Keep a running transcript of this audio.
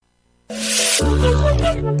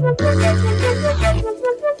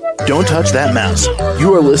Don't touch that mouse.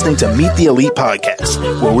 You are listening to Meet the Elite Podcast,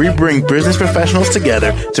 where we bring business professionals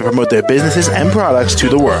together to promote their businesses and products to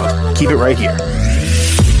the world. Keep it right here.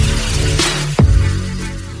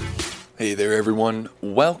 Hey there, everyone.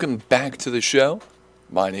 Welcome back to the show.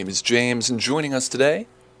 My name is James, and joining us today,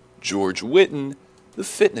 George Whitten, the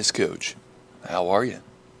fitness coach. How are you?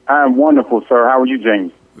 I'm wonderful, sir. How are you,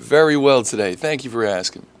 James? Very well today. Thank you for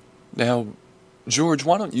asking. Now, George,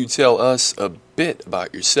 why don't you tell us a bit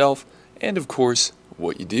about yourself and, of course,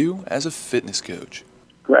 what you do as a fitness coach?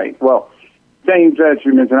 Great. Well, James, as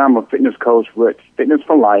you mentioned, I'm a fitness coach with Fitness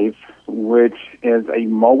for Life, which is a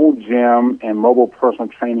mobile gym and mobile personal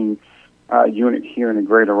training unit here in the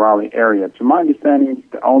greater Raleigh area. To my understanding,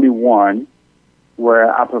 the only one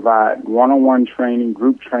where I provide one-on-one training,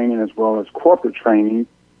 group training, as well as corporate training,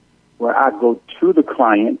 where I go to the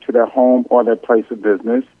client, to their home or their place of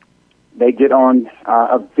business. They get on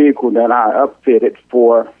a vehicle that I upfitted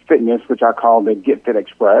for fitness, which I call the Get Fit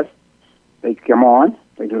Express. They come on,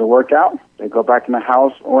 they do the workout, they go back in the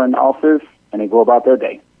house or in the office, and they go about their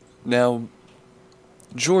day. Now,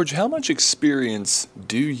 George, how much experience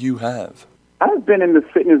do you have? I've been in the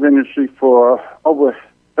fitness industry for over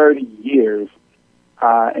 30 years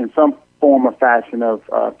in some form or fashion of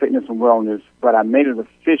fitness and wellness, but I made it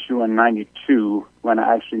official in 92 when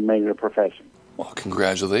I actually made it a profession. Well,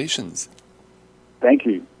 congratulations. Thank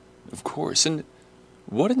you. Of course. And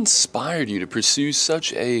what inspired you to pursue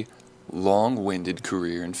such a long-winded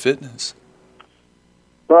career in fitness?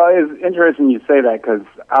 Well, it's interesting you say that because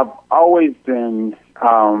I've always been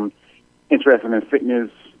interested in fitness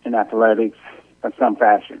and athletics in some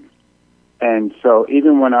fashion. And so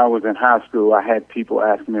even when I was in high school, I had people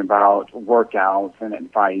asking me about workouts and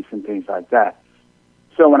advice and things like that.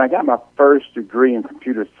 So when I got my first degree in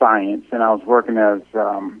computer science and I was working as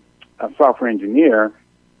a software engineer,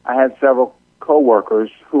 I had several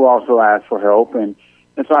coworkers who also asked for help. And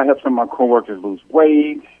so I helped some of my coworkers lose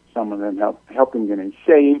weight. Some of them helped them get in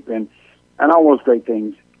shape and all those great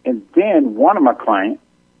things. And then one of my clients,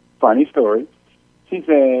 funny story, she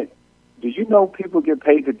said, "Do you know people get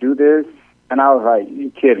paid to do this?" And I was like, "You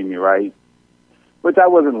kidding me, right?" Which I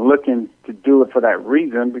wasn't looking to do it for that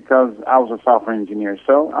reason because I was a software engineer,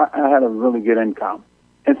 so I had a really good income.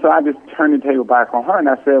 And so I just turned the table back on her, and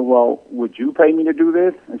I said, "Well, would you pay me to do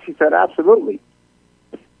this?" And she said, "Absolutely."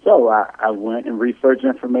 So I went and researched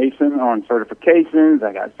information on certifications.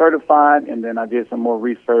 I got certified, and then I did some more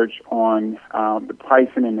research on the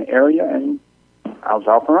pricing in the area, and I was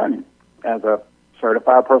off and running as a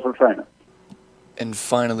certified personal trainer. And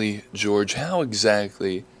finally, George, how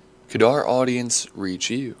exactly could our audience reach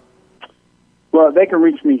you? Well, they can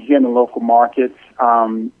reach me here in the local markets,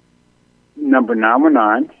 number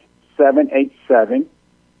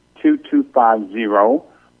 919-787-2250,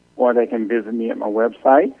 or they can visit me at my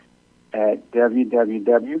website at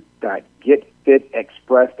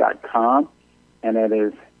www.getfitexpress.com, and that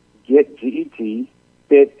is get, G-E-T,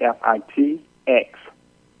 fit, F-I-T-X,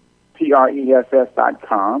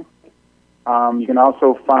 P-R-E-S-S.com. You can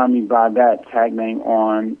also find me by that tag name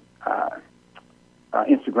on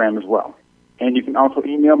Instagram as well. And you can also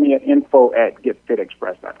email me at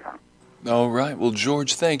info@getfitexpress.com. All right. Well,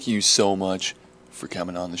 George, thank you so much for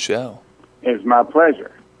coming on the show. It's my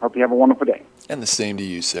pleasure. Hope you have a wonderful day. And the same to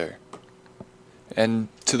you, sir. And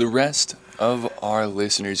to the rest of our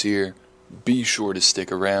listeners here, be sure to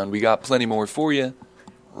stick around. We got plenty more for you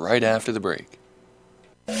right after the break.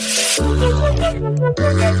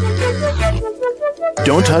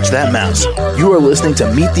 Don't touch that mouse. You are listening to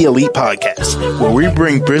Meet the Elite Podcast, where we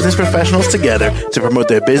bring business professionals together to promote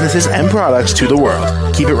their businesses and products to the world.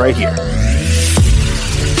 Keep it right here.